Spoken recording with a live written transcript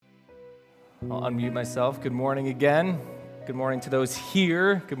I'll unmute myself. Good morning again. Good morning to those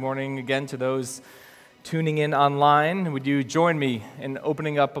here. Good morning again to those tuning in online. Would you join me in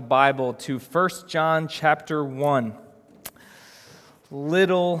opening up a Bible to 1 John chapter 1?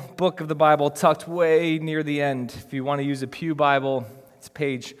 Little book of the Bible tucked way near the end. If you want to use a pew Bible, it's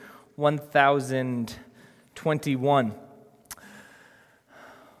page 1021.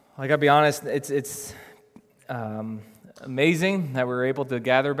 I gotta be honest, it's amazing that we're able to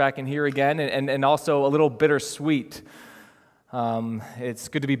gather back in here again, and also a little bittersweet. It's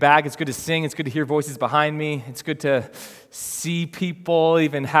good to be back. It's good to sing. It's good to hear voices behind me. It's good to see people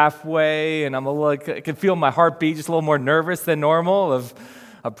even halfway, and I can feel my heartbeat just a little more nervous than normal of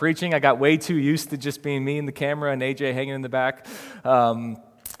preaching. I got way too used to just being me and the camera and AJ hanging in the back, and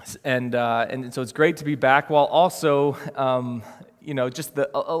so it's great to be back. While also, just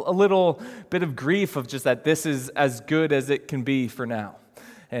a little bit of grief of just that this is as good as it can be for now.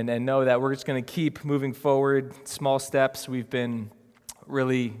 And know that we're just going to keep moving forward, small steps. We've been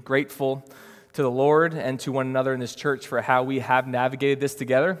really grateful to the Lord and to one another in this church for how we have navigated this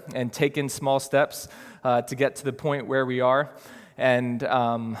together and taken small steps to get to the point where we are. And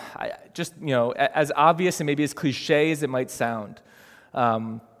as obvious and maybe as cliche as it might sound,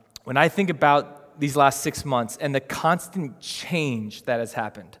 when I think about these last 6 months and the constant change that has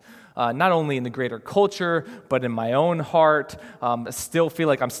happened, not only in the greater culture, but in my own heart. I still feel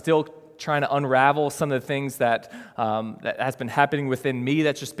like I'm still trying to unravel some of the things that has been happening within me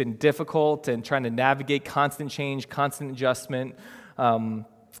that's just been difficult, and trying to navigate constant change, constant adjustment. It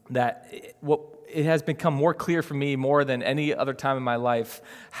has become more clear for me more than any other time in my life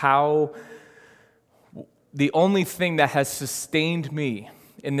how the only thing that has sustained me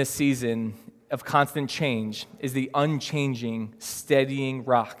in this season of constant change is the unchanging, steadying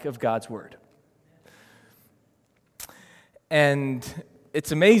rock of God's Word. And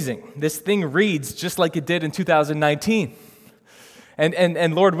it's amazing. This thing reads just like it did in 2019.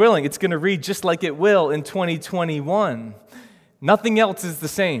 And Lord willing, it's going to read just like it will in 2021. Nothing else is the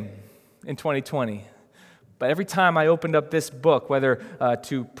same in 2020. But every time I opened up this book, whether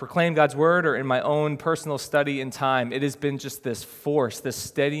to proclaim God's Word or in my own personal study and time, it has been just this force, this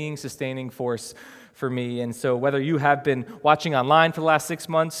steadying, sustaining force for me. And so whether you have been watching online for the last 6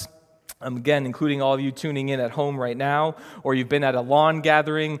 months, again, including all of you tuning in at home right now, or you've been at a lawn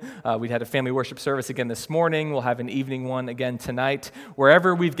gathering, we had a family worship service again this morning, we'll have an evening one again tonight.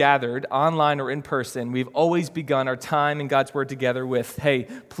 Wherever we've gathered, online or in person, we've always begun our time in God's Word together with, hey,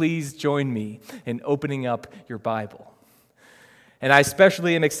 please join me in opening up your Bible. And I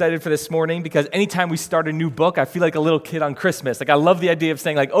especially am excited for this morning because anytime we start a new book, I feel like a little kid on Christmas. Like, I love the idea of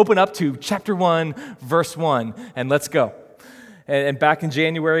saying, open up to chapter 1, verse 1, and let's go. And back in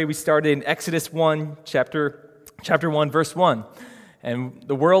January, we started in Exodus 1, chapter 1, verse 1. And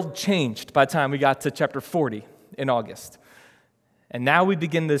the world changed by the time we got to chapter 40 in August. And now we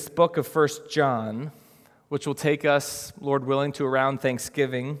begin this book of 1 John, which will take us, Lord willing, to around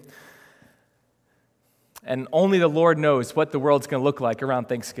Thanksgiving. And only the Lord knows what the world's going to look like around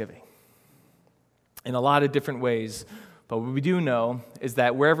Thanksgiving in a lot of different ways. But what we do know is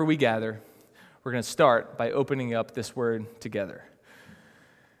that wherever we gather, we're going to start by opening up this word together.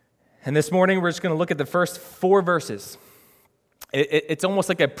 And this morning, we're just going to look at the first 4 verses. It's almost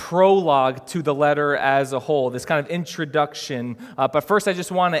like a prologue to the letter as a whole, this kind of introduction. But first, I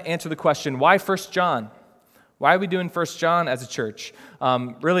just want to answer the question, why 1 John? Why are we doing 1 John as a church?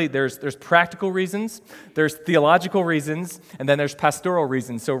 Really, there's practical reasons, there's theological reasons, and then there's pastoral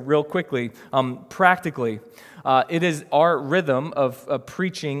reasons. So real quickly, practically, it is our rhythm of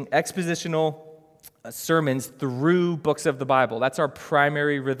preaching expositional sermons through books of the Bible. That's our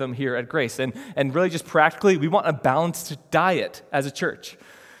primary rhythm here at Grace. And really just practically, we want a balanced diet as a church.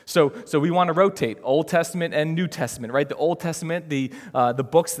 So we want to rotate Old Testament and New Testament, right? The Old Testament, the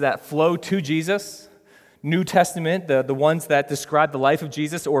books that flow to Jesus. New Testament, the ones that describe the life of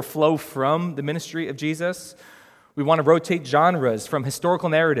Jesus or flow from the ministry of Jesus. We want to rotate genres from historical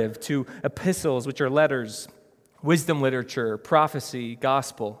narrative to epistles, which are letters, wisdom literature, prophecy,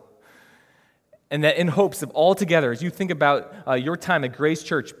 gospel. And that in hopes of all together, as you think about your time at Grace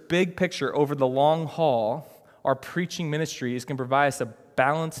Church, big picture over the long haul, our preaching ministry is going to provide us a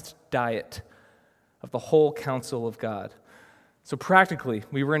balanced diet of the whole counsel of God. So practically,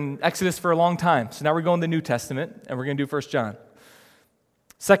 we were in Exodus for a long time, so now we're going to the New Testament, and we're going to do 1 John.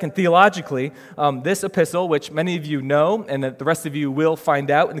 Second, theologically, this epistle, which many of you know, and that the rest of you will find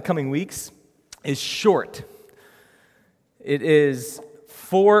out in the coming weeks, is short. It is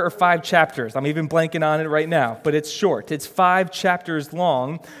 4 or 5 chapters. I'm even blanking on it right now, but it's short. It's 5 chapters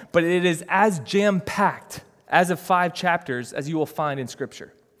long, but it is as jam-packed as of 5 chapters as you will find in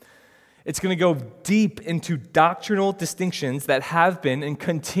Scripture. It's going to go deep into doctrinal distinctions that have been and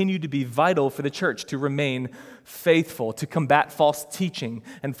continue to be vital for the church to remain faithful, to combat false teaching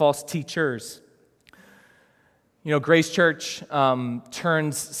and false teachers. You know, Grace Church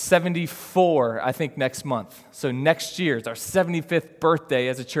turns 74, I think, next month. So next year is our 75th birthday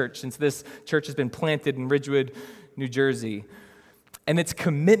as a church, since this church has been planted in Ridgewood, New Jersey. And its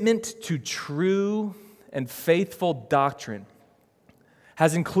commitment to true and faithful doctrine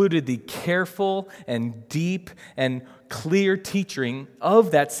has included the careful and deep and clear teaching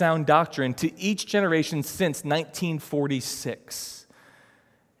of that sound doctrine to each generation since 1946.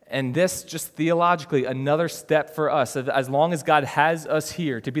 And this, just theologically, another step for us, as long as God has us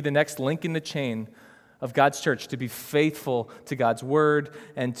here, to be the next link in the chain of God's church, to be faithful to God's word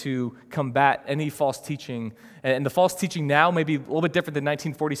and to combat any false teaching. And the false teaching now may be a little bit different than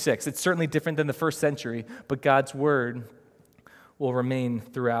 1946. It's certainly different than the first century, but God's word will remain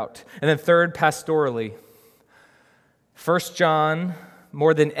throughout. And then third, pastorally. 1 John,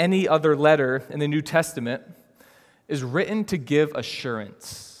 more than any other letter in the New Testament, is written to give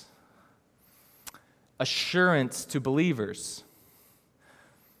assurance. Assurance to believers.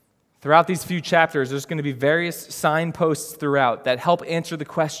 Throughout these few chapters, there's going to be various signposts throughout that help answer the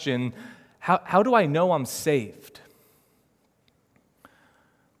question, how do I know I'm saved?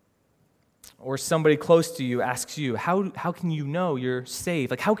 Or somebody close to you asks you, how can you know you're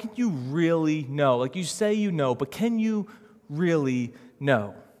saved? Like, how can you really know? Like, you say you know, but can you really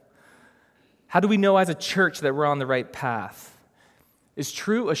know? How do we know as a church that we're on the right path? Is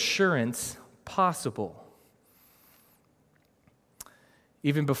true assurance possible?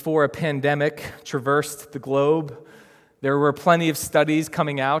 Even before a pandemic traversed the globe, there were plenty of studies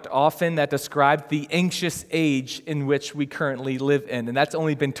coming out, often that described the anxious age in which we currently live in. And that's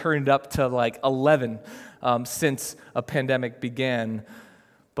only been turned up to like 11 since a pandemic began.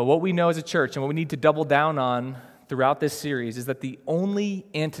 But what we know as a church and what we need to double down on throughout this series is that the only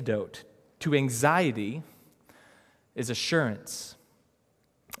antidote to anxiety is assurance.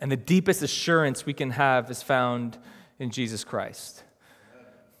 And the deepest assurance we can have is found in Jesus Christ.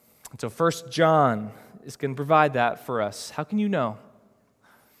 And so 1 John is going to provide that for us. How can you know?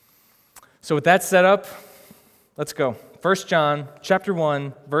 So with that set up, let's go. 1 John chapter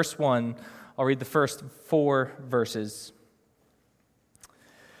 1, verse 1. I'll read the first 4 verses.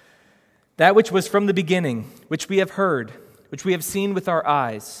 That which was from the beginning, which we have heard, which we have seen with our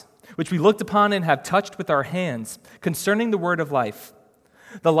eyes, which we looked upon and have touched with our hands, concerning the word of life.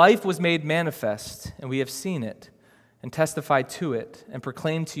 The life was made manifest, and we have seen it, and testified to it, and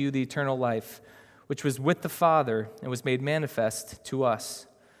proclaimed to you the eternal life, which was with the Father, and was made manifest to us.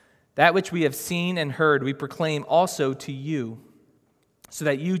 That which we have seen and heard we proclaim also to you, so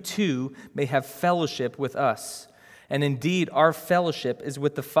that you too may have fellowship with us. And indeed, our fellowship is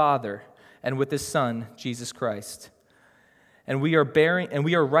with the Father, and with His Son, Jesus Christ. And we are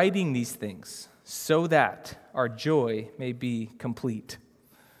writing these things, so that our joy may be complete.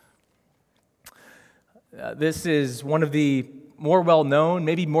 This is one of the more well-known,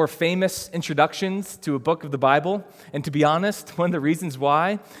 maybe more famous introductions to a book of the Bible. And to be honest, one of the reasons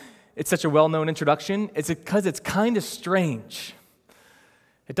why it's such a well-known introduction is because it's kind of strange.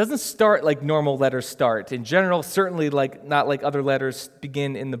 It doesn't start like normal letters start. In general, certainly not like other letters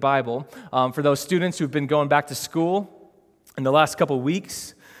begin in the Bible. For those students who've been going back to school in the last couple of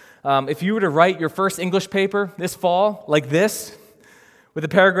weeks, if you were to write your first English paper this fall like this, with a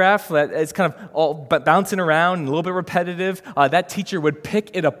paragraph that is kind of all bouncing around and a little bit repetitive, that teacher would pick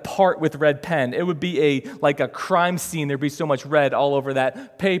it apart with red pen. It would be like a crime scene. There'd be so much red all over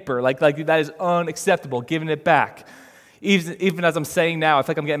that paper. Like that is unacceptable, giving it back. Even as I'm saying now, I feel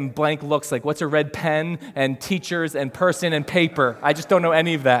like I'm getting blank looks like, what's a red pen and teachers and person and paper? I just don't know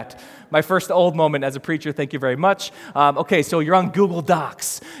any of that. My first old moment as a preacher, thank you very much. Okay, so you're on Google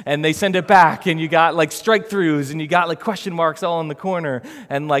Docs, and they send it back, and you got like strike-throughs, and you got like question marks all in the corner,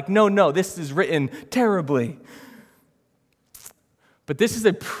 and like, no, this is written terribly. But this is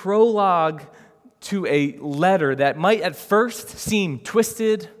a prologue to a letter that might at first seem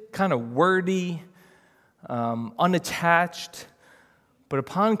twisted, kind of wordy, unattached, but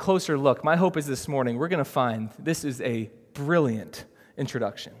upon closer look, my hope is this morning we're going to find this is a brilliant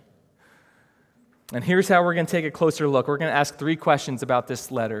introduction. And here's how we're going to take a closer look. We're going to ask 3 questions about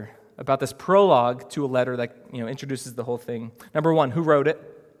this letter, about this prologue to a letter that introduces the whole thing. Number 1, who wrote it?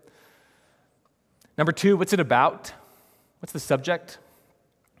 Number 2, what's it about? What's the subject?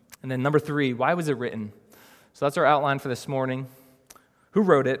 And then number 3, why was it written? So that's our outline for this morning. Who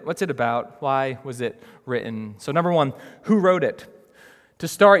wrote it? What's it about? Why was it written? So number 1, who wrote it? To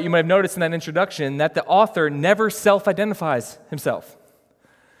start, you might have noticed in that introduction that the author never self-identifies himself.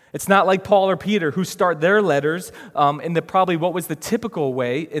 It's not like Paul or Peter who start their letters in probably what was the typical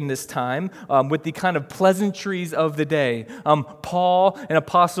way in this time with the kind of pleasantries of the day. Paul, an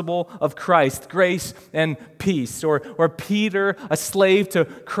apostle of Christ, grace and peace. Or Peter, a slave to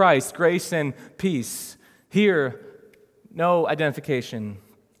Christ, grace and peace. Here, no identification.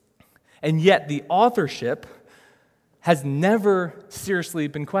 And yet the authorship has never seriously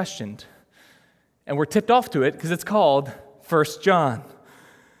been questioned. And we're tipped off to it because it's called 1 John.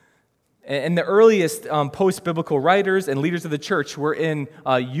 And the earliest post-biblical writers and leaders of the church were in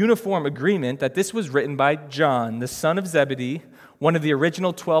uniform agreement that this was written by John, the son of Zebedee, one of the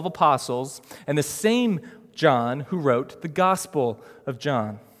original 12 apostles, and the same John who wrote the Gospel of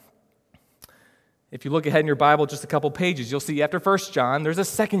John. If you look ahead in your Bible just a couple pages, you'll see after 1 John, there's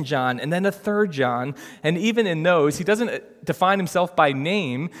a 2 John, and then a 3 John. And even in those, he doesn't define himself by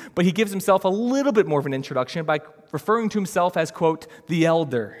name, but he gives himself a little bit more of an introduction by referring to himself as, quote, the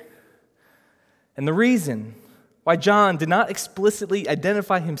elder. And the reason why John did not explicitly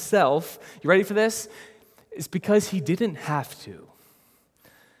identify himself, you ready for this? Is because he didn't have to.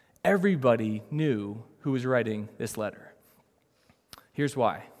 Everybody knew who was writing this letter. Here's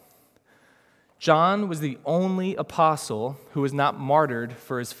why. John was the only apostle who was not martyred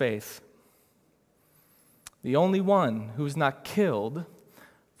for his faith. The only one who was not killed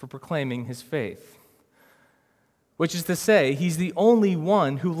for proclaiming his faith. Which is to say, he's the only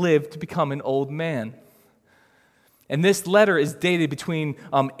one who lived to become an old man. And this letter is dated between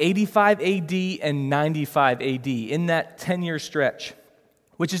 85 AD and 95 AD, in that 10-year stretch,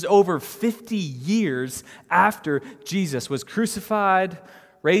 which is over 50 years after Jesus was crucified,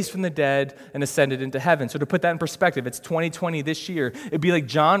 raised from the dead, and ascended into heaven. So to put that in perspective, it's 2020 this year. It'd be like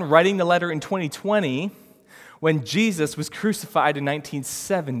John writing the letter in 2020 when Jesus was crucified in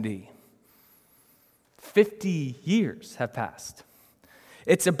 1970. 50 years have passed.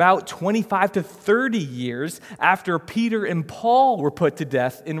 It's about 25 to 30 years after Peter and Paul were put to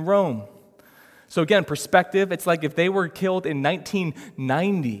death in Rome. So again, perspective, it's like if they were killed in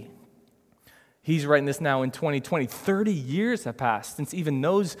 1990. He's writing this now in 2020. 30 years have passed since even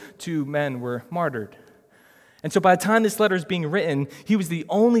those two men were martyred. And so by the time this letter is being written, he was the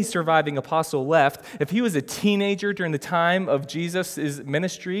only surviving apostle left. If he was a teenager during the time of Jesus'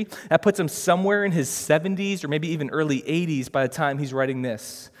 ministry, that puts him somewhere in his 70s or maybe even early 80s by the time he's writing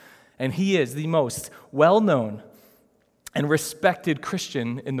this. And he is the most well-known and respected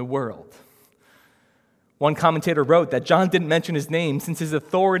Christian in the world. One commentator wrote that John didn't mention his name since his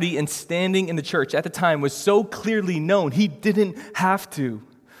authority and standing in the church at the time was so clearly known, he didn't have to.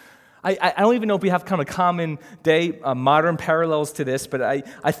 I don't even know if we have kind of common day, modern parallels to this, but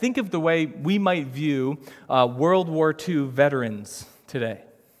I think of the way we might view World War II veterans today.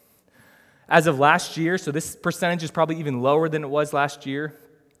 As of last year, so this percentage is probably even lower than it was last year,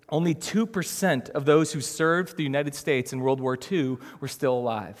 only 2% of those who served the United States in World War II were still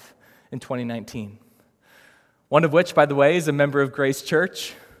alive in 2019. One of which, by the way, is a member of Grace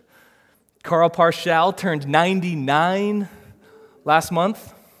Church. Carl Parshall turned 99 last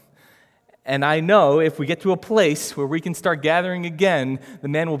month. And I know if we get to a place where we can start gathering again, the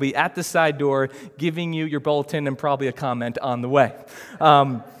man will be at the side door giving you your bulletin and probably a comment on the way.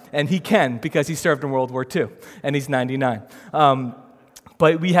 And he can because he served in World War II, and he's 99.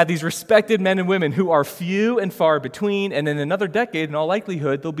 But we have these respected men and women who are few and far between, and in another decade, in all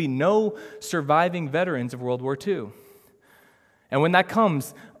likelihood, there'll be no surviving veterans of World War II. And when that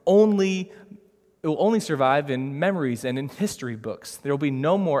comes, it will only survive in memories and in history books. There will be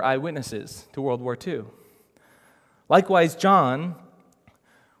no more eyewitnesses to World War II. Likewise, John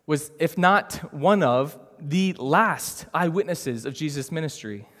was, if not one of, the last eyewitnesses of Jesus'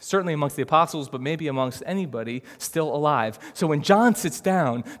 ministry, certainly amongst the apostles, but maybe amongst anybody still alive. So when John sits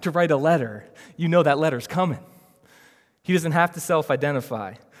down to write a letter, you know that letter's coming. He doesn't have to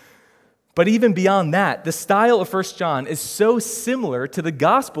self-identify. But even beyond that, the style of 1 John is so similar to the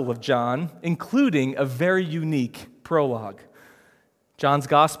Gospel of John, including a very unique prologue. John's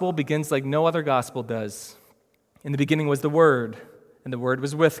Gospel begins like no other Gospel does. In the beginning was the Word, and the Word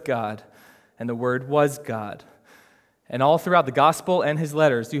was with God, and the Word was God. And all throughout the Gospel and his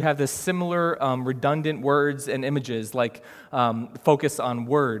letters, you have this similar redundant words and images like focus on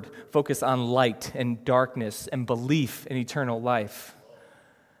Word, focus on light and darkness, and belief in eternal life.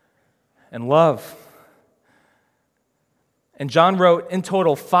 And love. And John wrote in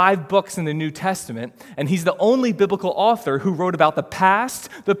total 5 books in the New Testament, and he's the only biblical author who wrote about the past,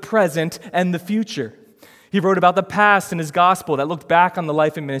 the present, and the future. He wrote about the past in his gospel that looked back on the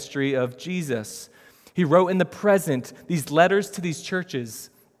life and ministry of Jesus. He wrote in the present these letters to these churches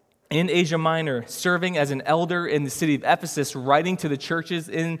in Asia Minor, serving as an elder in the city of Ephesus, writing to the churches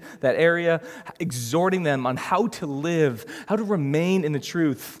in that area, exhorting them on how to live, how to remain in the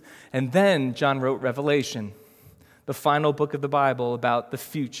truth. And then John wrote Revelation, the final book of the Bible about the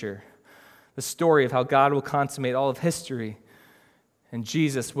future, the story of how God will consummate all of history, and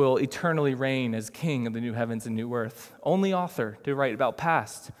Jesus will eternally reign as king of the new heavens and new earth. Only author to write about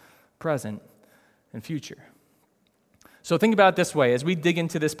past, present, and future. So think about it this way. As we dig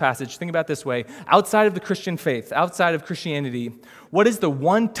into this passage, think about it this way. Outside of the Christian faith, outside of Christianity, what is the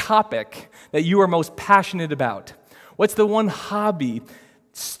one topic that you are most passionate about? What's the one hobby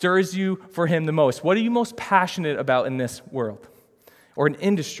stirs you for him the most? What are you most passionate about in this world or in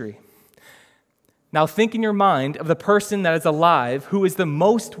industry? Now think in your mind of the person that is alive who is the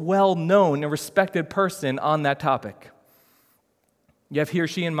most well-known and respected person on that topic. You have he or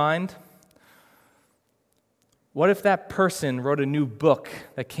she in mind? What if that person wrote a new book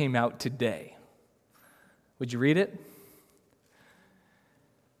that came out today? Would you read it?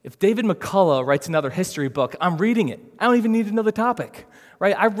 If David McCullough writes another history book, I'm reading it. I don't even need to know the topic,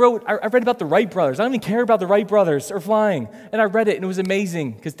 right? I read about the Wright brothers. I don't even care about the Wright brothers or flying. And I read it, and it was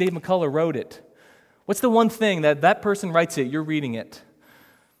amazing because Dave McCullough wrote it. What's the one thing that person writes it, you're reading it?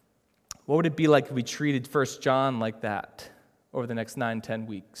 What would it be like if we treated 1 John like that over the next 9-10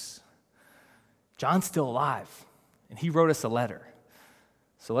 weeks? John's still alive, and he wrote us a letter.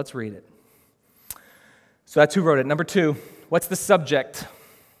 So let's read it. So that's who wrote it. Number 2, what's the subject?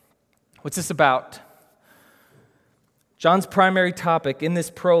 What's this about? John's primary topic in this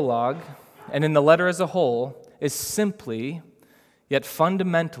prologue and in the letter as a whole is simply, yet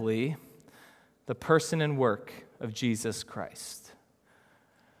fundamentally, the person and work of Jesus Christ.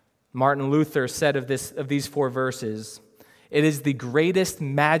 Martin Luther said of these 4 verses, "It is the greatest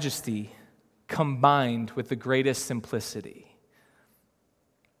majesty combined with the greatest simplicity."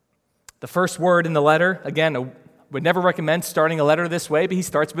 The first word in the letter, again, I would never recommend starting a letter this way, but he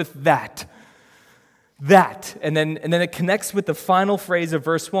starts with that. That. And then it connects with the final phrase of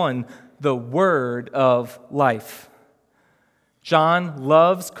verse 1, the word of life. John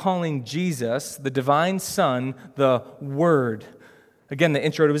loves calling Jesus, the divine Son, the Word. Again, the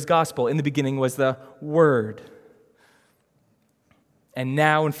intro to his gospel. In the beginning was the Word. And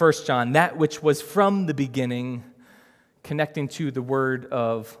now in 1 John, that which was from the beginning, connecting to the word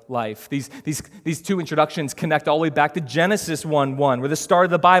of life. These 2 introductions connect all the way back to Genesis 1:1, where the start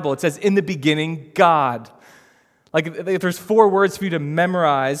of the Bible, it says, in the beginning, God. Like if there's 4 words for you to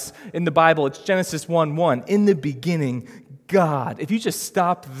memorize in the Bible, it's Genesis 1:1, in the beginning, God. If you just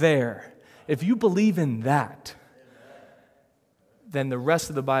stop there, if you believe in that, then the rest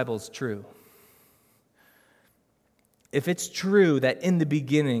of the Bible is true. If it's true that in the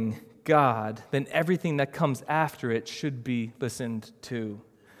beginning, God, then everything that comes after it should be listened to.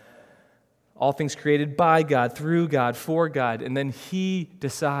 All things created by God, through God, for God, and then He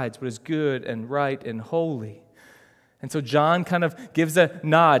decides what is good and right and holy. And so John kind of gives a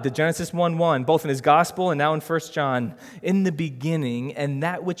nod to Genesis 1:1, both in his gospel and now in 1 John. In the beginning, and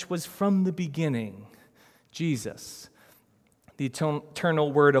that which was from the beginning, Jesus, the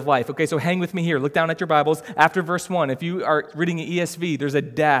eternal word of life. Okay, so hang with me here. Look down at your Bibles. After verse 1, if you are reading an ESV, there's a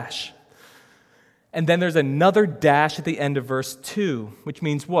dash. And then there's another dash at the end of verse 2, which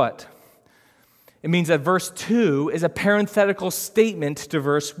means what? It means that verse 2 is a parenthetical statement to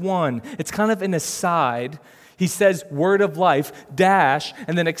verse 1. It's kind of an aside. He says word of life, dash,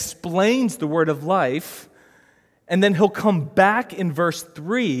 and then explains the word of life. And then he'll come back in verse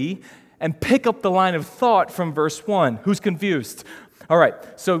 3 and pick up the line of thought from verse 1. Who's confused? All right,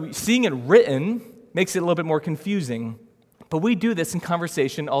 so seeing it written makes it a little bit more confusing. But we do this in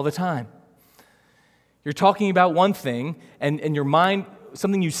conversation all the time. You're talking about one thing, and your mind,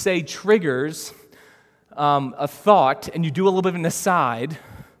 something you say triggers a thought, and you do a little bit of an aside,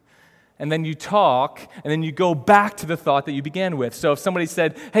 and then you talk, and then you go back to the thought that you began with. So if somebody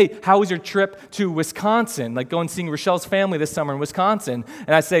said, hey, how was your trip to Wisconsin? Like going and seeing Rochelle's family this summer in Wisconsin.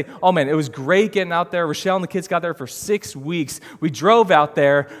 And I say, oh man, it was great getting out there. Rochelle and the kids got there for 6 weeks. We drove out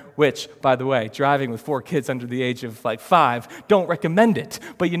there, which, by the way, driving with 4 kids under the age of 5, don't recommend it.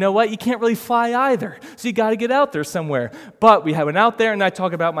 But you know what? You can't really fly either. So you got to get out there somewhere. But we went out there, and I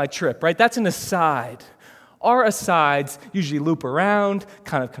talk about my trip, right? That's an aside. Our asides usually loop around,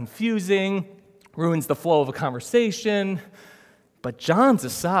 kind of confusing, ruins the flow of a conversation. But John's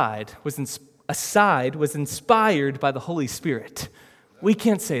aside was inspired by the Holy Spirit. We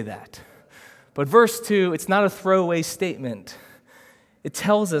can't say that. But verse 2, it's not a throwaway statement. It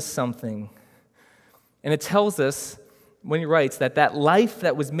tells us something. And it tells us, when he writes, that life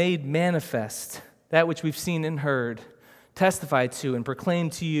that was made manifest, that which we've seen and heard, testify to and proclaim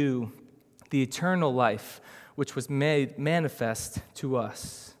to you the eternal life which was made manifest to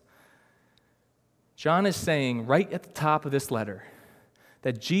us. John is saying right at the top of this letter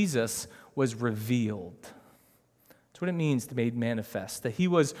that Jesus was revealed. That's what it means to be made manifest, that he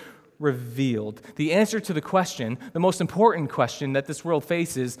was revealed. The answer to the question, the most important question that this world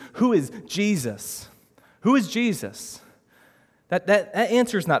faces, who is Jesus? Who is Jesus? That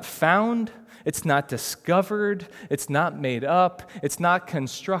answer is not found, it's not discovered, it's not made up, it's not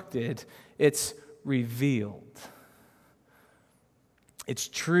constructed, it's revealed. It's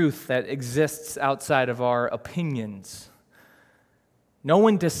truth that exists outside of our opinions. No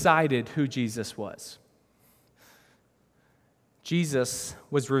one decided who Jesus was. Jesus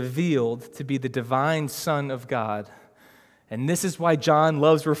was revealed to be the divine Son of God. And this is why John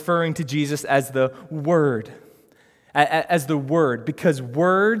loves referring to Jesus as the Word. As the Word, because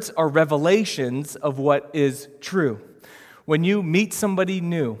words are revelations of what is true. When you meet somebody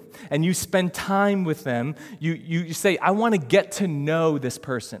new and you spend time with them, you say, I want to get to know this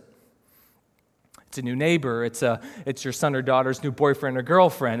person. It's a new neighbor, it's your son or daughter's new boyfriend or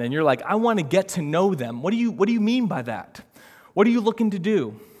girlfriend, and you're like, I want to get to know them. What do you mean by that? What are you looking to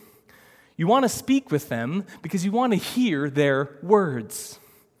do? You want to speak with them because you want to hear their words.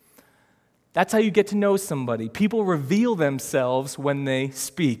 That's how you get to know somebody. People reveal themselves when they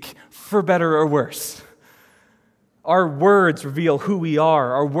speak, for better or worse. Our words reveal who we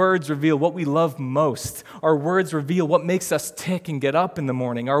are. Our words reveal what we love most. Our words reveal what makes us tick and get up in the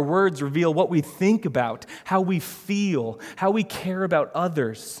morning. Our words reveal what we think about, how we feel, how we care about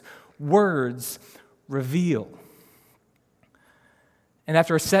others. Words reveal. And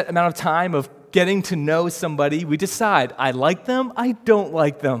after a set amount of time of getting to know somebody, we decide, I like them, I don't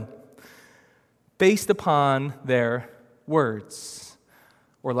like them, based upon their words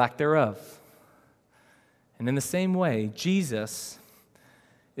or lack thereof. And in the same way, Jesus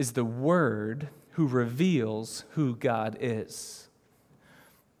is the Word who reveals who God is.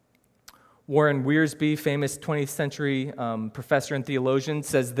 Warren Wiersbe, famous 20th century professor and theologian,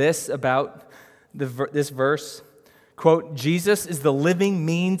 says this about this verse, quote, Jesus is the living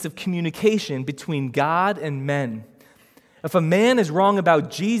means of communication between God and men. If a man is wrong about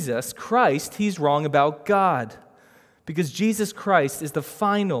Jesus Christ, he's wrong about God. Because Jesus Christ is the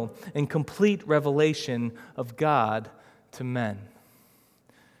final and complete revelation of God to men.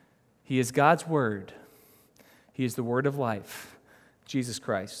 He is God's Word. He is the Word of life, Jesus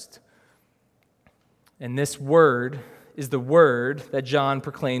Christ. And this Word is the Word that John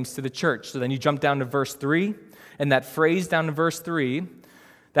proclaims to the church. So then you jump down to verse 3, and that phrase down to verse 3,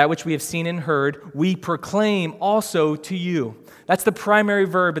 that which we have seen and heard, we proclaim also to you. That's the primary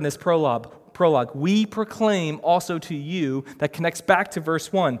verb in this prologue. We proclaim also to you, that connects back to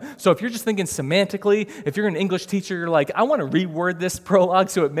verse 1. So if you're just thinking semantically, if you're an English teacher, you're like, I want to reword this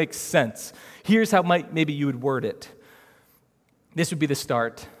prologue so it makes sense. Here's how maybe you would word it. This would be the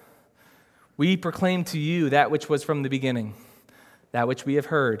start. We proclaim to you that which was from the beginning, that which we have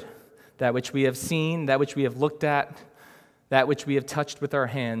heard, that which we have seen, that which we have looked at, that which we have touched with our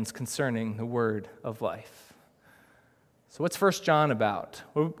hands concerning the word of life. So what's 1 John about?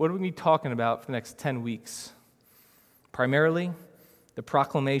 What are we talking about for the next 10 weeks? Primarily, the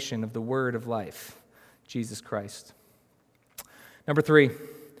proclamation of the word of life, Jesus Christ. Number 3,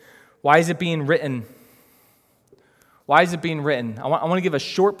 why is it being written? Why is it being written? I want to give a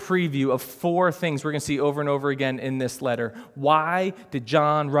short preview of 4 things we're going to see over and over again in this letter. Why did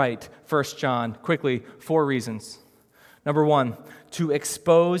John write 1 John? Quickly, 4 reasons. Number 1, to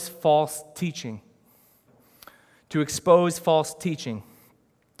expose false teaching. To expose false teaching.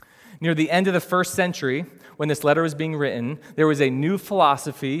 Near the end of the first century, when this letter was being written, there was a new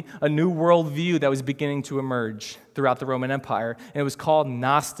philosophy, a new worldview that was beginning to emerge throughout the Roman Empire, and it was called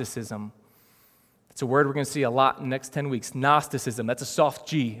Gnosticism. It's a word we're going to see a lot in the next 10 weeks. Gnosticism, that's a soft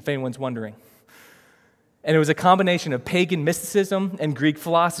G, if anyone's wondering. And it was a combination of pagan mysticism and Greek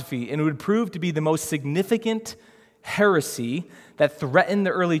philosophy, and it would prove to be the most significant heresy that threatened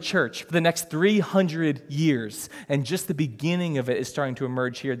the early church for the next 300 years. And just the beginning of it is starting to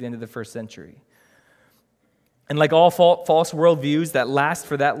emerge here at the end of the first century. And like all false worldviews that last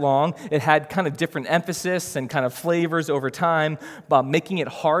for that long, it had kind of different emphasis and kind of flavors over time, making it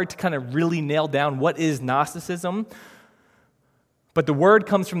hard to kind of really nail down what is Gnosticism. But the word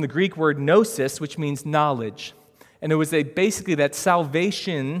comes from the Greek word gnosis, which means knowledge. And it was basically that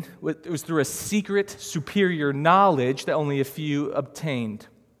salvation, it was through a secret, superior knowledge that only a few obtained.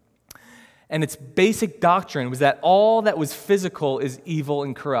 And its basic doctrine was that all that was physical is evil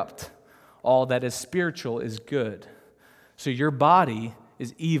and corrupt. All that is spiritual is good. So your body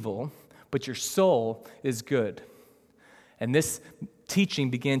is evil, but your soul is good. And this teaching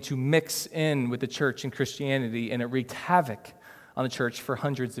began to mix in with the church and Christianity, and it wreaked havoc on the church for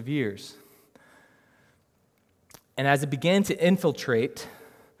hundreds of years. And as it began to infiltrate,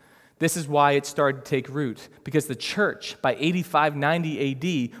 this is why it started to take root, because the church, by 85,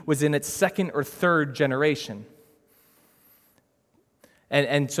 90 AD, was in its second or third generation.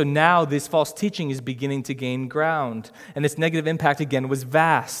 And so now this false teaching is beginning to gain ground. And its negative impact, again, was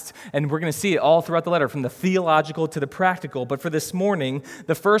vast. And we're going to see it all throughout the letter, from the theological to the practical. But for this morning,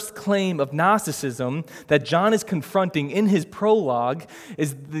 the first claim of Gnosticism that John is confronting in his prologue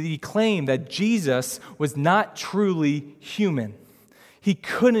is the claim that Jesus was not truly human. He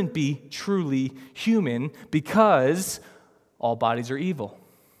couldn't be truly human because all bodies are evil.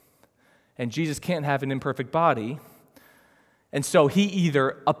 And Jesus can't have an imperfect body. And so he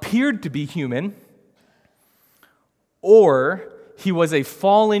either appeared to be human, or he was a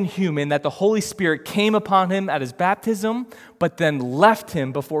fallen human that the Holy Spirit came upon him at his baptism, but then left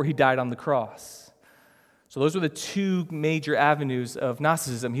him before he died on the cross. So those were the two major avenues of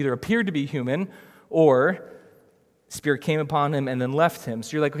Gnosticism. He either appeared to be human, or Spirit came upon him and then left him.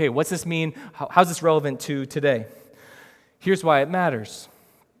 So you're like, okay, what's this mean? How's this relevant to today? Here's why it matters.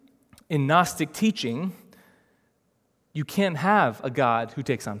 In Gnostic teaching, you can't have a God who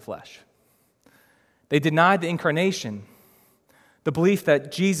takes on flesh. They denied the incarnation, the belief that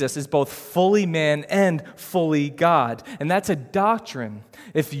Jesus is both fully man and fully God. And that's a doctrine.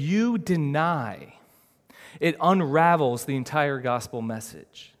 If you deny, it unravels the entire gospel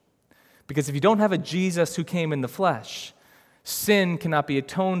message. Because if you don't have a Jesus who came in the flesh, sin cannot be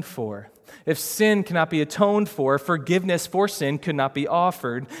atoned for. If sin cannot be atoned for, forgiveness for sin could not be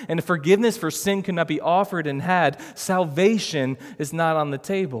offered. And if forgiveness for sin could not be offered and had, salvation is not on the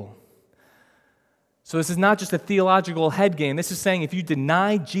table. So this is not just a theological head game. This is saying if you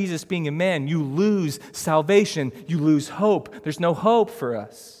deny Jesus being a man, you lose salvation, you lose hope. There's no hope for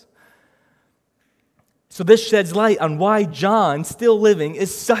us. So this sheds light on why John, still living,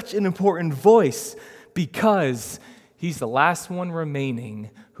 is such an important voice, because he's the last one remaining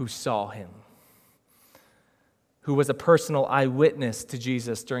who saw him, who was a personal eyewitness to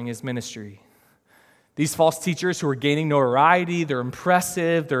Jesus during his ministry. These false teachers who are gaining notoriety, they're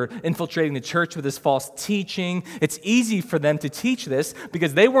impressive, they're infiltrating the church with this false teaching. It's easy for them to teach this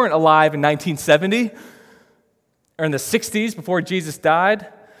because they weren't alive in 1970 or in the 60s before Jesus died.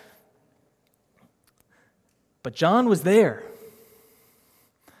 But John was there.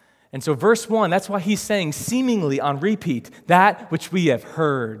 And so verse 1, that's why he's saying seemingly on repeat, that which we have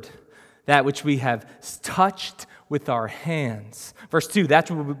heard, that which we have touched with our hands. Verse 2,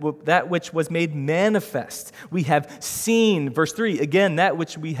 that which was made manifest, we have seen. Verse 3, again, that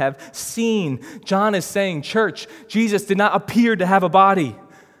which we have seen. John is saying, church, Jesus did not appear to have a body.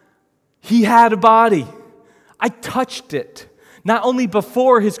 He had a body. I touched it. Not only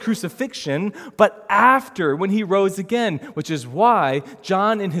before his crucifixion, but after, when he rose again, which is why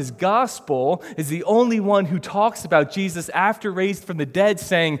John in his gospel is the only one who talks about Jesus after raised from the dead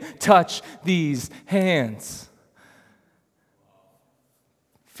saying, touch these hands.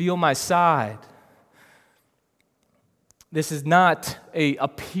 Feel my side. This is not an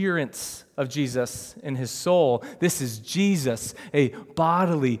appearance of Jesus in his soul. This is Jesus, a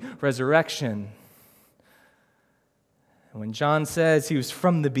bodily resurrection. And when John says he was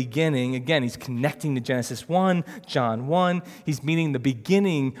from the beginning, again, he's connecting to Genesis 1, John 1. He's meaning the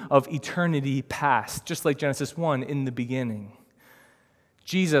beginning of eternity past, just like Genesis 1 in the beginning.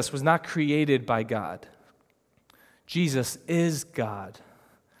 Jesus was not created by God. Jesus is God.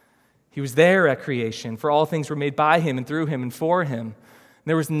 He was there at creation, for all things were made by him and through him and for him.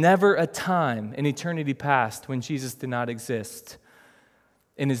 There was never a time in eternity past when Jesus did not exist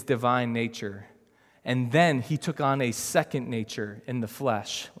in his divine nature. And then he took on a second nature in the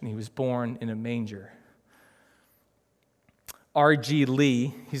flesh when he was born in a manger. R.G.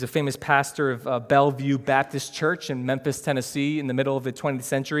 Lee, he's a famous pastor of Bellevue Baptist Church in Memphis, Tennessee, in the middle of the 20th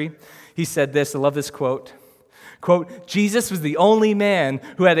century. He said this, I love this quote. Quote, Jesus was the only man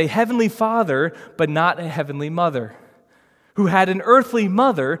who had a heavenly father, but not a heavenly mother, who had an earthly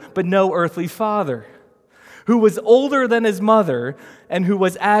mother, but no earthly father, who was older than his mother, and who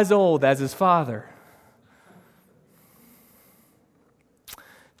was as old as his father.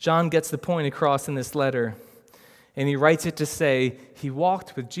 John gets the point across in this letter, and he writes it to say he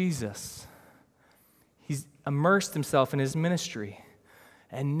walked with Jesus. He's immersed himself in his ministry,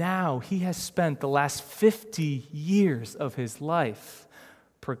 and now he has spent the last 50 years of his life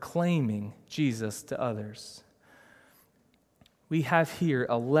proclaiming Jesus to others. We have here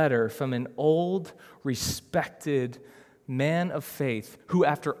a letter from an old, respected man of faith who,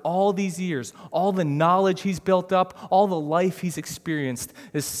 after all these years, all the knowledge he's built up, all the life he's experienced,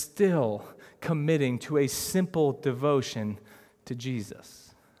 is still committing to a simple devotion to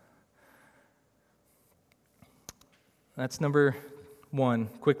Jesus. That's number one.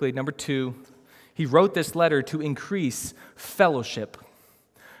 Quickly, number two, he wrote this letter to increase fellowship.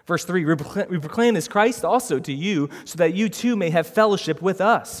 Verse 3, we proclaim this Christ also to you, so that you too may have fellowship with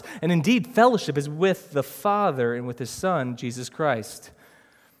us. And indeed, fellowship is with the Father and with His Son, Jesus Christ.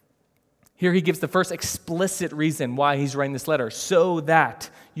 Here he gives the first explicit reason why he's writing this letter, so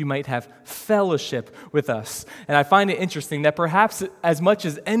that you might have fellowship with us. And I find it interesting that perhaps as much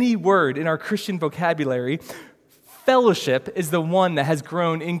as any word in our Christian vocabulary, fellowship is the one that has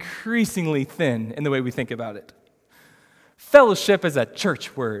grown increasingly thin in the way we think about it. Fellowship is a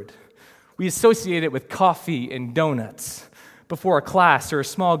church word. We associate it with coffee and donuts before a class or a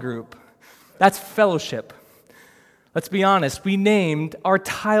small group. That's fellowship. Let's be honest, we named our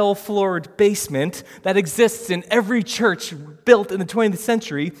tile-floored basement that exists in every church built in the 20th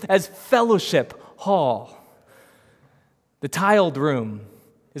century as Fellowship Hall. The tiled room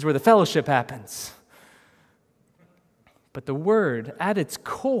is where the fellowship happens. But the word, at its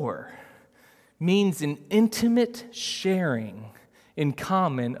core, means an intimate sharing in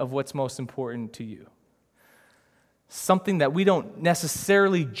common of what's most important to you. Something that we don't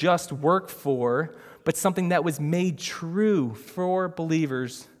necessarily just work for, but something that was made true for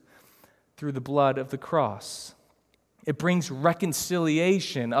believers through the blood of the cross. It brings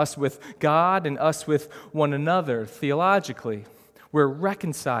reconciliation, us with God and us with one another theologically. We're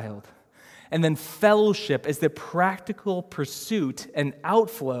reconciled. And then fellowship is the practical pursuit and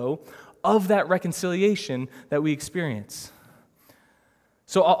outflow of that reconciliation that we experience.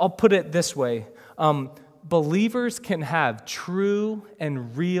 So I'll put it this way. Believers can have true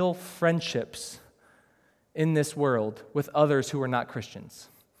and real friendships in this world with others who are not Christians.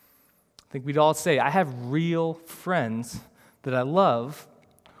 I think we'd all say, I have real friends that I love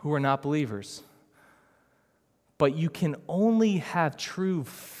who are not believers. But you can only have true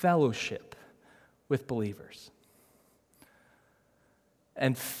fellowship with believers.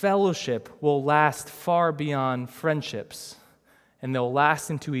 And fellowship will last far beyond friendships, and they'll last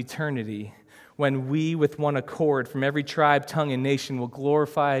into eternity when we, with one accord, from every tribe, tongue, and nation, will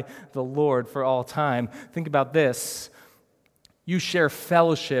glorify the Lord for all time. Think about this. You share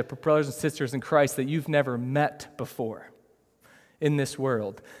fellowship with brothers and sisters in Christ that you've never met before in this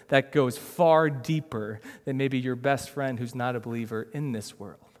world, that goes far deeper than maybe your best friend who's not a believer in this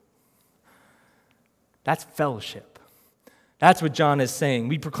world. That's fellowship. That's what John is saying.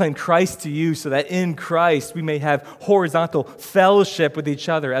 We proclaim Christ to you so that in Christ we may have horizontal fellowship with each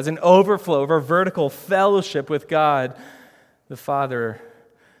other as an overflow of our vertical fellowship with God, the Father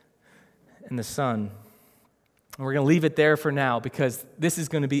and the Son. And we're going to leave it there for now because this is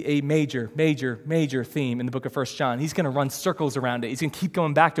going to be a major, major, major theme in the book of 1 John. He's going to run circles around it. He's going to keep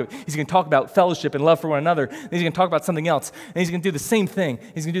going back to it. He's going to talk about fellowship and love for one another. Then he's going to talk about something else. And he's going to do the same thing.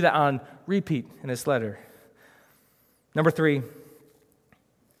 He's going to do that on repeat in this letter. Number 3,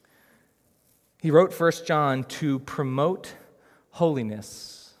 he wrote 1 John to promote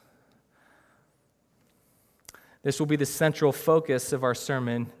holiness. This will be the central focus of our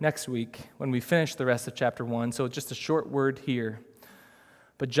sermon next week when we finish the rest of chapter 1, so just a short word here.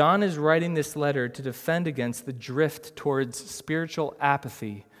 But John is writing this letter to defend against the drift towards spiritual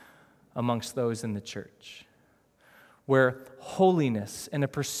apathy amongst those in the church, where holiness and a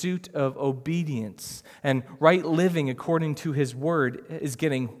pursuit of obedience and right living according to his word is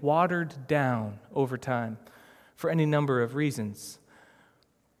getting watered down over time for any number of reasons.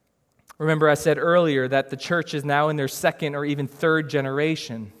 Remember, I said earlier that the church is now in their second or even third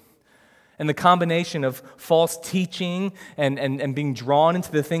generation. And the combination of false teaching and being drawn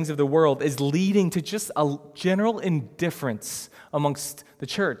into the things of the world is leading to just a general indifference amongst the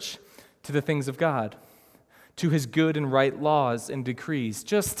church to the things of God, to his good and right laws and decrees.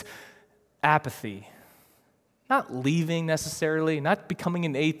 Just apathy. Not leaving necessarily, not becoming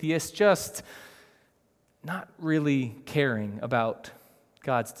an atheist, just not really caring about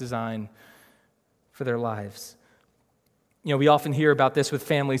God's design for their lives. You know, we often hear about this with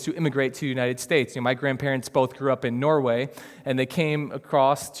families who immigrate to the United States. You know, my grandparents both grew up in Norway, and they came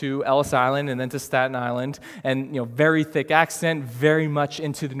across to Ellis Island and then to Staten Island, and, you know, very thick accent, very much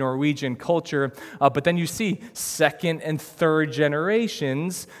into the Norwegian culture. But then you see second and third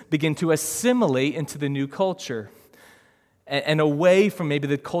generations begin to assimilate into the new culture and away from maybe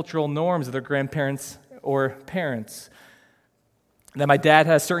the cultural norms of their grandparents or parents. That my dad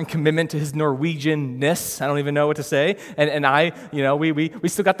had a certain commitment to his Norwegian-ness. I don't even know what to say. And I, we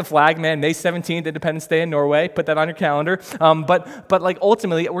still got the flag, man. May 17th, Independence Day in Norway. Put that on your calendar. But like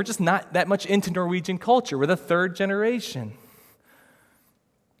ultimately, we're just not that much into Norwegian culture. We're the third generation.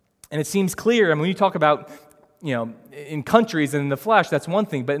 And it seems clear, when you talk about, in countries and in the flesh, that's one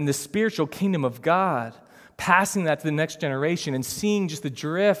thing. But in the spiritual kingdom of God, passing that to the next generation and seeing just the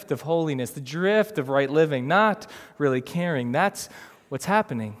drift of holiness, the drift of right living, not really caring. That's what's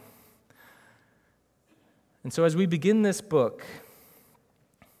happening. And so as we begin this book,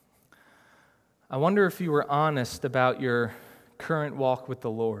 I wonder if you were honest about your current walk with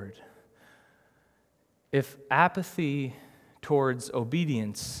the Lord. If apathy towards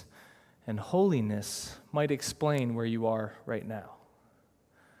obedience and holiness might explain where you are right now.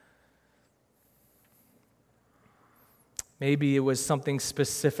 Maybe it was something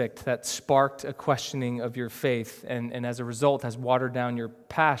specific that sparked a questioning of your faith and as a result has watered down your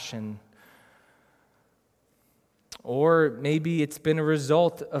passion. Or maybe it's been a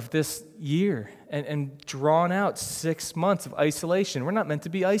result of this year and drawn out 6 months of isolation. We're not meant to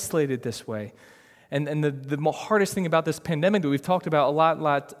be isolated this way. And the hardest thing about this pandemic that we've talked about a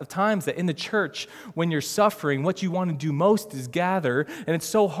lot of times, that in the church, when you're suffering, what you want to do most is gather, and it's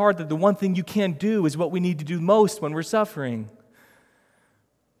so hard that the one thing you can't do is what we need to do most when we're suffering.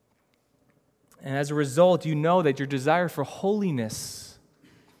 And as a result, you know that your desire for holiness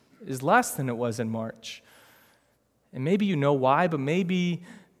is less than it was in March. And maybe you know why, but maybe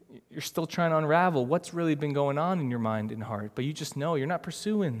you're still trying to unravel what's really been going on in your mind and heart, but you just know you're not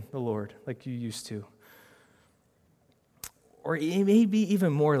pursuing the Lord like you used to. Or maybe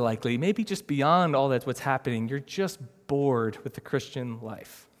even more likely, maybe just beyond all that's what's happening, you're just bored with the Christian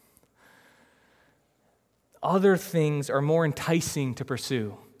life. Other things are more enticing to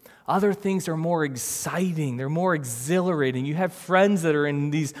pursue. Other things are more exciting. They're more exhilarating. You have friends that are in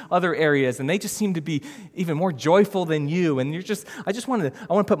these other areas, and they just seem to be even more joyful than you. And I want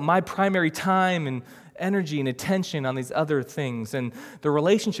to put my primary time and energy and attention on these other things. And the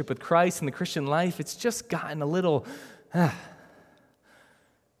relationship with Christ and the Christian life, it's just gotten a little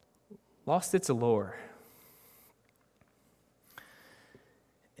lost its allure.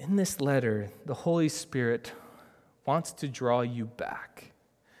 In this letter, the Holy Spirit wants to draw you back.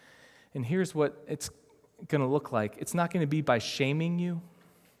 And here's what it's going to look like. It's not going to be by shaming you.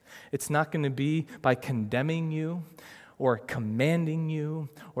 It's not going to be by condemning you or commanding you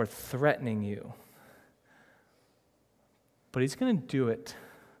or threatening you. But he's going to do it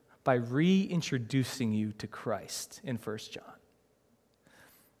by reintroducing you to Christ in 1 John.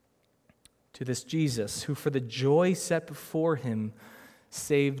 To this Jesus who for the joy set before him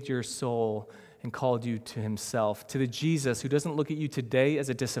saved your soul and called you to himself. To the Jesus who doesn't look at you today as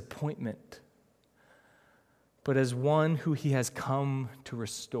a disappointment, but as one who he has come to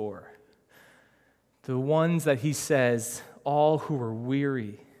restore. The ones that he says, all who are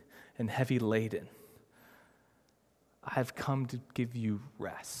weary and heavy laden, I've come to give you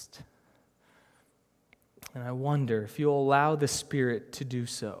rest. And I wonder if you'll allow the Spirit to do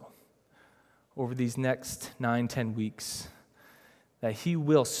so over these next 9-10 weeks, that he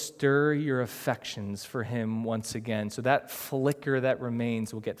will stir your affections for him once again. So that flicker that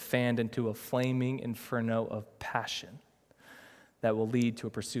remains will get fanned into a flaming inferno of passion that will lead to a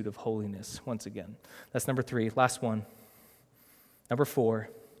pursuit of holiness once again. That's number 3. Last one. Number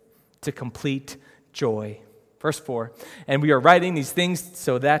 4, to complete joy. Verse 4, and we are writing these things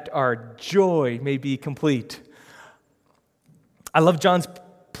so that our joy may be complete. I love John's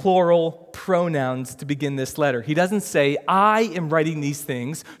plural pronouns to begin this letter. He doesn't say, I am writing these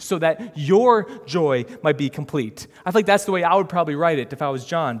things so that your joy might be complete. I think that's the way I would probably write it if I was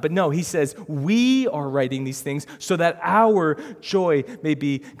John. But no, he says, we are writing these things so that our joy may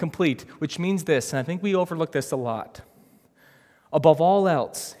be complete, which means this, and I think we overlook this a lot. Above all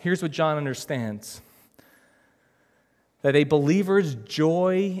else, here's what John understands, that a believer's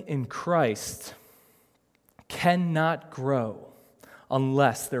joy in Christ cannot grow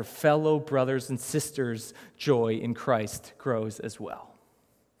unless their fellow brothers and sisters' joy in Christ grows as well.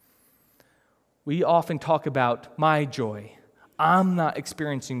 We often talk about my joy. I'm not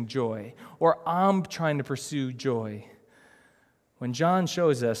experiencing joy, or I'm trying to pursue joy. When John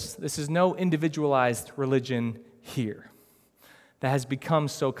shows us this is no individualized religion here that has become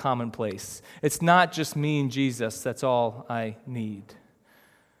so commonplace. It's not just me and Jesus, that's all I need.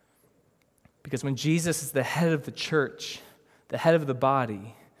 Because when Jesus is the head of the church, the head of the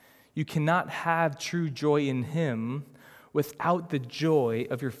body, you cannot have true joy in him without the joy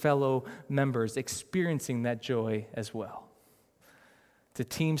of your fellow members experiencing that joy as well. It's a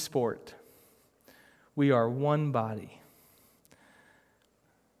team sport. We are one body.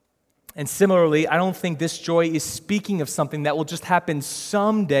 And similarly, I don't think this joy is speaking of something that will just happen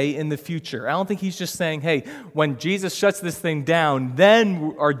someday in the future. I don't think he's just saying, hey, when Jesus shuts this thing down,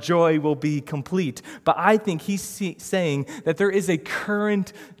 then our joy will be complete. But I think he's saying that there is a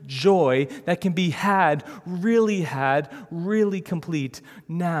current joy that can be had, really complete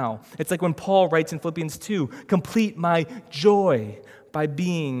now. It's like when Paul writes in Philippians 2, complete my joy by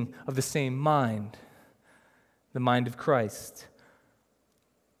being of the same mind, the mind of Christ.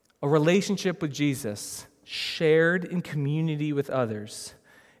 A relationship with Jesus, shared in community with others,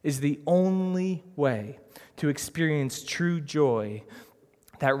 is the only way to experience true joy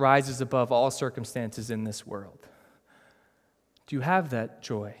that rises above all circumstances in this world. Do you have that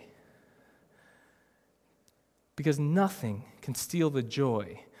joy? Because nothing can steal the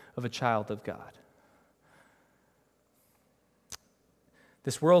joy of a child of God.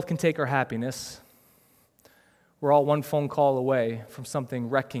 This world can take our happiness. We're all one phone call away from something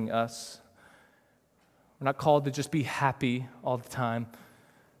wrecking us. We're not called to just be happy all the time.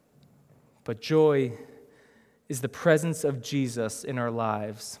 But joy is the presence of Jesus in our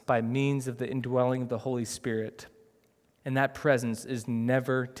lives by means of the indwelling of the Holy Spirit. And that presence is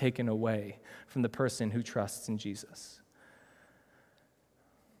never taken away from the person who trusts in Jesus.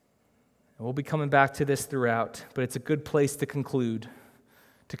 And we'll be coming back to this throughout, but it's a good place to conclude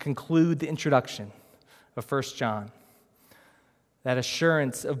the introduction of 1 John. That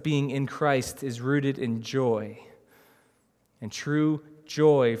assurance of being in Christ is rooted in joy. And true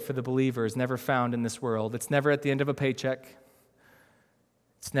joy for the believer is never found in this world. It's never at the end of a paycheck.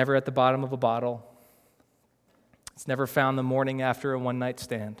 It's never at the bottom of a bottle. It's never found the morning after a one-night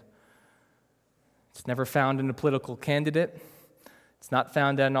stand. It's never found in a political candidate. It's not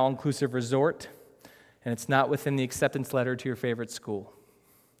found at an all-inclusive resort. And it's not within the acceptance letter to your favorite school.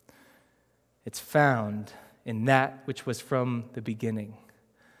 It's found in that which was from the beginning,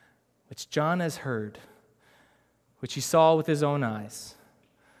 which John has heard, which he saw with his own eyes,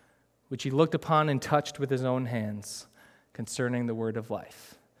 which he looked upon and touched with his own hands concerning the word of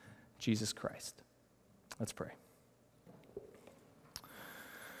life, Jesus Christ. Let's pray.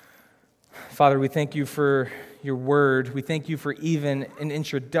 Father, we thank you for your word. We thank you for even an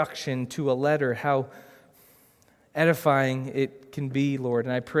introduction to a letter, how edifying it can be, Lord.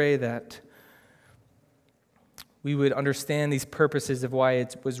 And I pray that we would understand these purposes of why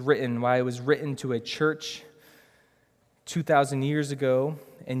it was written to a church 2,000 years ago,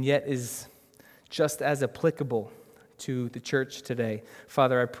 and yet is just as applicable to the church today.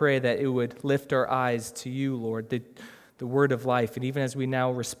 Father, I pray that it would lift our eyes to you, Lord, the word of life. And even as we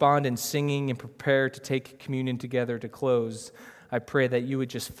now respond in singing and prepare to take communion together to close, I pray that you would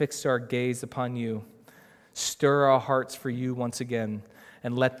just fix our gaze upon you, stir our hearts for you once again,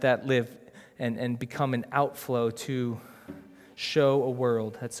 and let that live and become an outflow to show a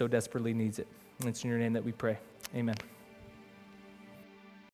world that so desperately needs it. And it's in your name that we pray. Amen.